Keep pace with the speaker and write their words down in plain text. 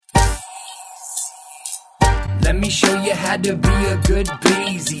Let me show you how to be a good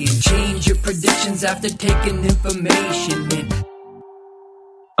Bayesian. Change your predictions after taking information in.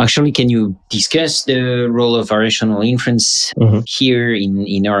 Actually, can you discuss the role of variational inference here in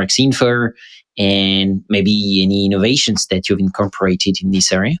RxInfer and maybe any innovations that you've incorporated in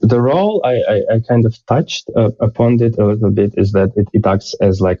this area? The role I kind of touched upon it a little bit is that it acts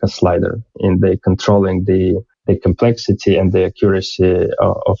as like a slider in the controlling the complexity and the accuracy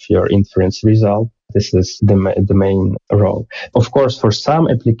of your inference result. This is the main role. Of course, for some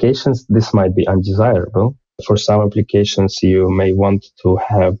applications, this might be undesirable. For some applications, you may want to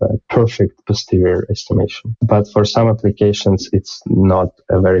have a perfect posterior estimation. But for some applications, it's not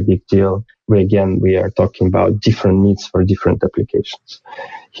a very big deal. We are talking about different needs for different applications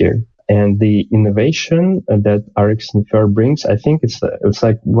here. And the innovation that RxInfer brings, I think it's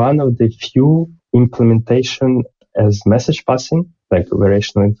like one of the few implementation as message passing, like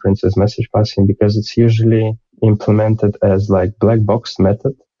variational inference as message passing, because it's usually implemented as like black box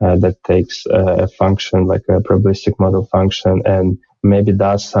method that takes a function like a probabilistic model function and maybe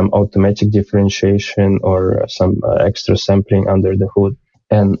does some automatic differentiation or some extra sampling under the hood.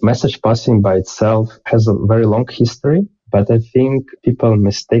 And message passing by itself has a very long history, but I think people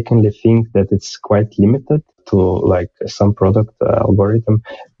mistakenly think that it's quite limited to like some product algorithm.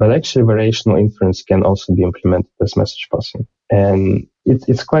 But actually, variational inference can also be implemented as message passing. And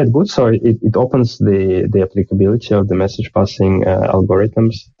it's quite good. So it opens the applicability of the message passing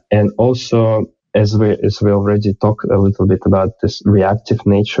algorithms. And also, as we already talked a little bit about this reactive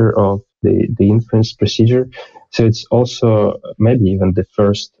nature of the inference procedure. So it's also maybe even the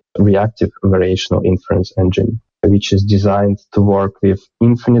first reactive variational inference engine, which is designed to work with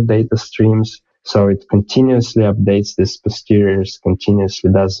infinite data streams. So it continuously updates these posteriors,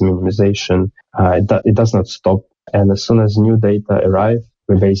 continuously does minimization. It does not stop. And as soon as new data arrive,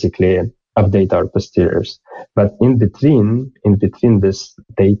 we basically update our posteriors. But in between these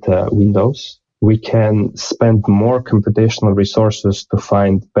data windows, we can spend more computational resources to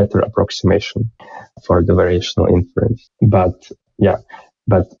find better approximation for the variational inference.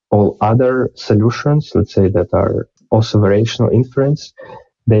 But all other solutions, let's say that are also variational inference,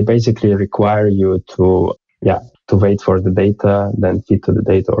 they basically require you to wait for the data, then feed to the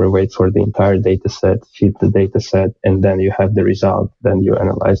data, or wait for the entire data set, feed the data set, and then you have the result, then you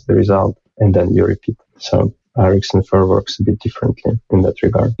analyze the result, and then you repeat. So RxInfer works a bit differently in that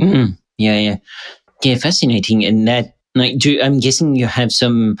regard. Mm-hmm. Yeah, fascinating. And that, I'm guessing you have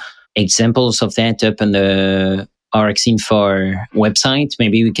some examples of that up on the RxInfer website.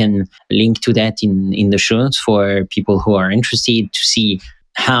 Maybe we can link to that in the show notes for people who are interested to see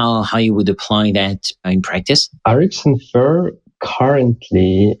how you would apply that in practice. RxInfer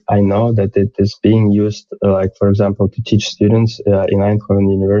currently, I know that it is being used, like for example, to teach students in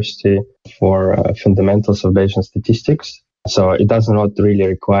Eindhoven University for fundamentals of Bayesian statistics. So it does not really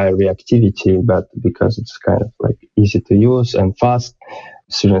require reactivity, but because it's kind of like easy to use and fast,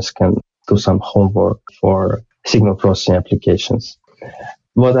 students can do some homework for signal processing applications.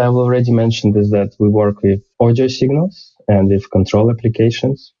 What I've already mentioned is that we work with audio signals and with control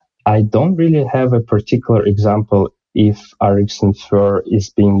applications. I don't really have a particular example if RxInfer is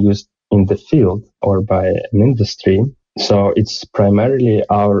being used in the field or by an industry. So it's primarily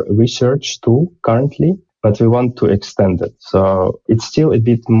our research tool currently, but we want to extend it. So it's still a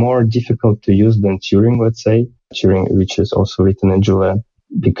bit more difficult to use than Turing, let's say. Turing, which is also written in Julia,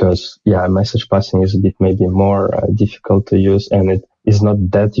 because message passing is a bit maybe more difficult to use, and it is not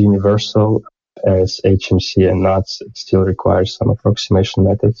that universal as HMC and NUTS. It still requires some approximation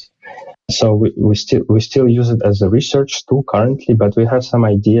methods. So we still use it as a research tool currently, but we have some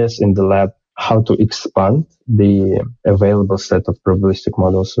ideas in the lab how to expand the available set of probabilistic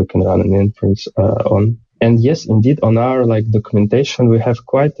models we can run an inference on. And yes, indeed, on our documentation, we have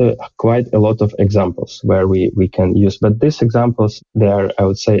quite a lot of examples where we can use. But these examples, they are, I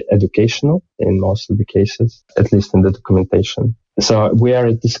would say, educational in most of the cases, at least in the documentation. So we are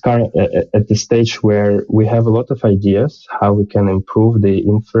at this stage where we have a lot of ideas how we can improve the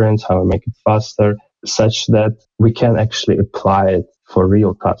inference, how we make it faster, such that we can actually apply it for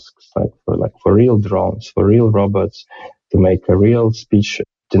real tasks, for real drones, for real robots, to make a real speech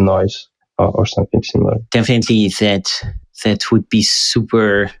denoise or something similar. Definitely that would be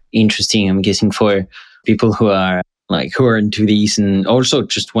super interesting, I'm guessing, for people who are into these and also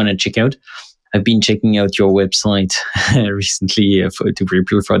just want to check out. I've been checking out your website recently to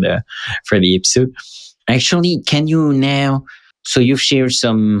prepare for the episode. Actually, can you now, so you've shared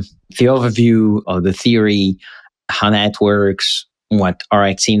the overview of the theory, how that works, what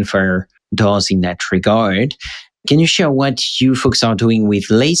RxInfer does in that regard. Can you share what you folks are doing with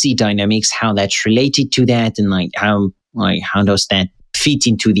lazy dynamics, how that's related to that, and how does that fit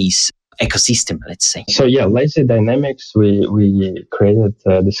into this ecosystem, let's say? So yeah, Lazy Dynamics, we created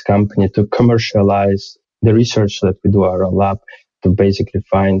this company to commercialize the research that we do at our lab, to basically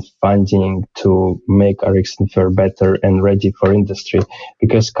find funding to make RxInfer better and ready for industry.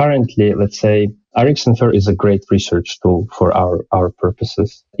 Because currently, let's say, RxInfer is a great research tool for our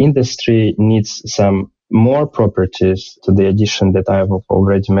purposes. Industry needs some more properties to the addition that I have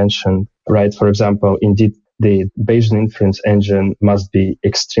already mentioned, right? For example, indeed, the Bayesian inference engine must be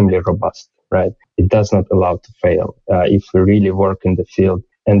extremely robust, right? It does not allow to fail if we really work in the field.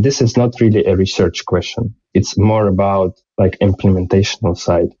 And this is not really a research question. It's more about like implementational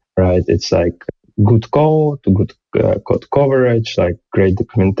side, right? It's like good code, good code coverage, like great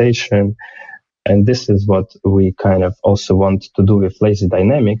documentation. And this is what we kind of also want to do with Lazy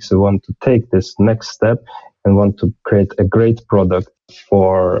Dynamics. We want to take this next step and want to create a great product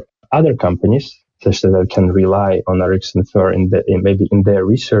for other companies, such that they can rely on RxInfer maybe in their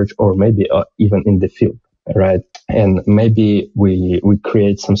research or maybe even in the field, right? And maybe we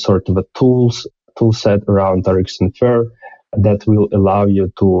create some sort of a tool set around RxInfer that will allow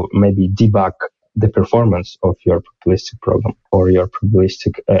you to maybe debug the performance of your probabilistic program or your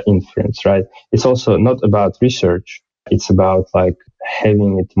probabilistic inference, right? It's also not about research. It's about like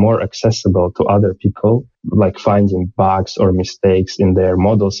having it more accessible to other people, like finding bugs or mistakes in their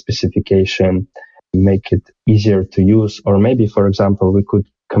model specification, make it easier to use. Or maybe, for example, we could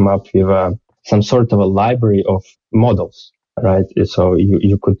come up with some sort of a library of models, right? So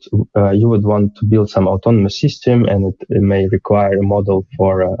you would want to build some autonomous system, and it may require a model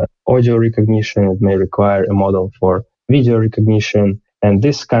for audio recognition. It may require a model for video recognition. And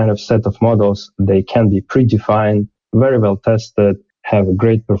this kind of set of models, they can be predefined, very well tested, have a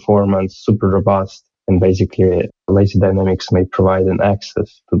great performance, super robust, and basically Lazy Dynamics may provide an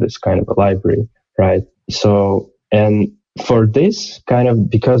access to this kind of a library, right? So, and for this kind of,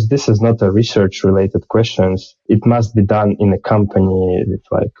 because this is not a research related questions, it must be done in a company with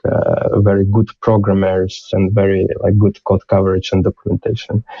like very good programmers and very like good code coverage and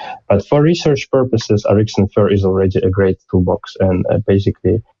documentation. But for research purposes, RxInfer is already a great toolbox, and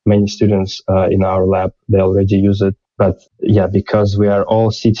basically many students in our lab, they already use it. But yeah, because we are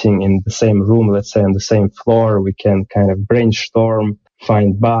all sitting in the same room, let's say on the same floor, we can kind of brainstorm,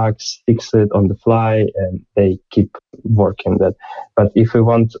 find bugs, fix it on the fly, and they keep working that. But if we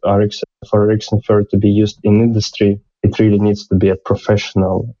want for RxInfer to be used in industry, it really needs to be a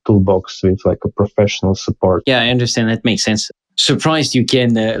professional toolbox with like a professional support. Yeah, I understand. That makes sense. Surprised you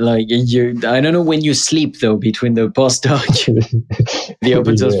can I don't know when you sleep though between the postdoc, the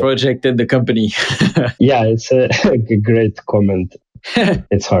open source project, and the company. Yeah, it's a great comment.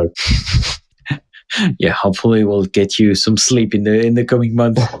 It's hard. Yeah, hopefully we'll get you some sleep in the coming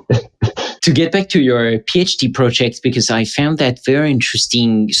months. To get back to your PhD project, because I found that very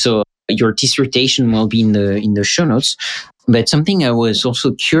interesting. So your dissertation will be in the show notes. But something I was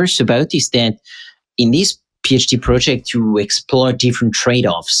also curious about is that in this PhD project, you explore different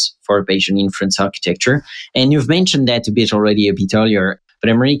trade-offs for Bayesian inference architecture. And you've mentioned that a bit earlier, but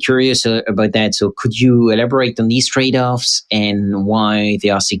I'm really curious about that. So could you elaborate on these trade-offs and why they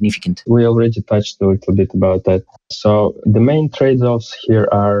are significant? We already touched a little bit about that. So the main trade-offs here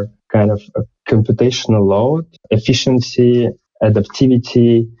are kind of a computational load, efficiency,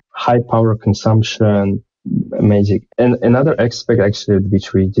 adaptivity, high power consumption, magic. And another aspect actually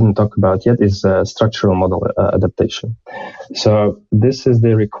which we didn't talk about yet is structural model adaptation. So this is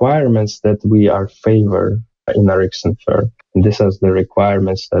the requirements that we are favor in RxInfer. And this is the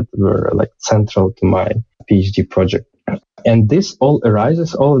requirements that were like central to my PhD project. And this all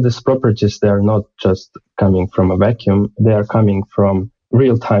arises, all of these properties, they are not just coming from a vacuum. They are coming from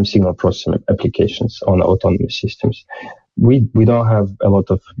real-time signal processing applications on autonomous systems. We don't have a lot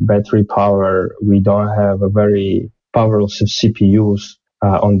of battery power. We don't have a very powerful CPUs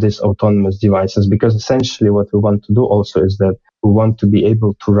on these autonomous devices, because essentially what we want to do also is that we want to be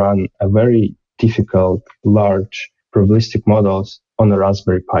able to run a very difficult, large probabilistic models on a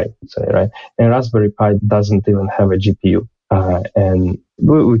Raspberry Pi, let's say, right? And Raspberry Pi doesn't even have a GPU. And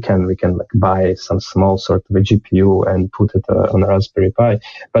we can like buy some small sort of a GPU and put it on a Raspberry Pi,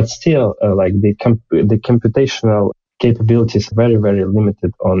 but still like the computational capabilities very, very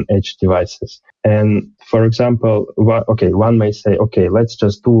limited on edge devices. And for example, one may say, okay, let's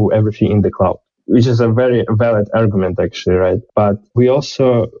just do everything in the cloud, which is a very valid argument actually, right? But we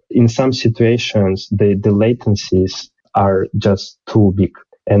also, in some situations, the latencies are just too big.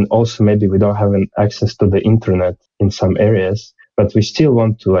 And also maybe we don't have access to the internet in some areas. but we still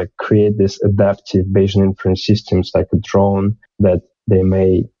want to like create this adaptive Bayesian inference systems like a drone that they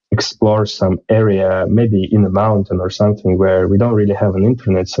may explore some area, maybe in a mountain or something where we don't really have an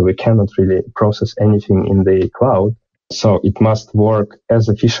internet, so we cannot really process anything in the cloud. So it must work as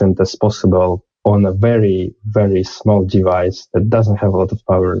efficient as possible on a very, very small device that doesn't have a lot of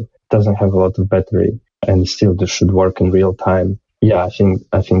power, doesn't have a lot of battery, and still this should work in real time. Yeah, I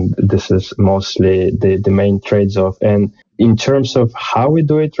think this is mostly the main trades-off. And in terms of how we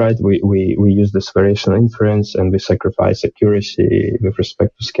do it, right, we use this variational inference and we sacrifice accuracy with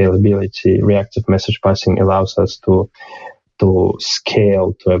respect to scalability. Reactive message passing allows us to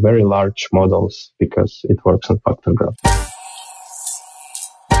scale to a very large models because it works on factor graph.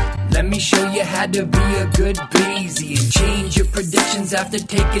 Let me show you how to be a good Bayesian. Change your predictions after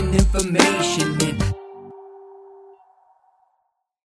taking information in.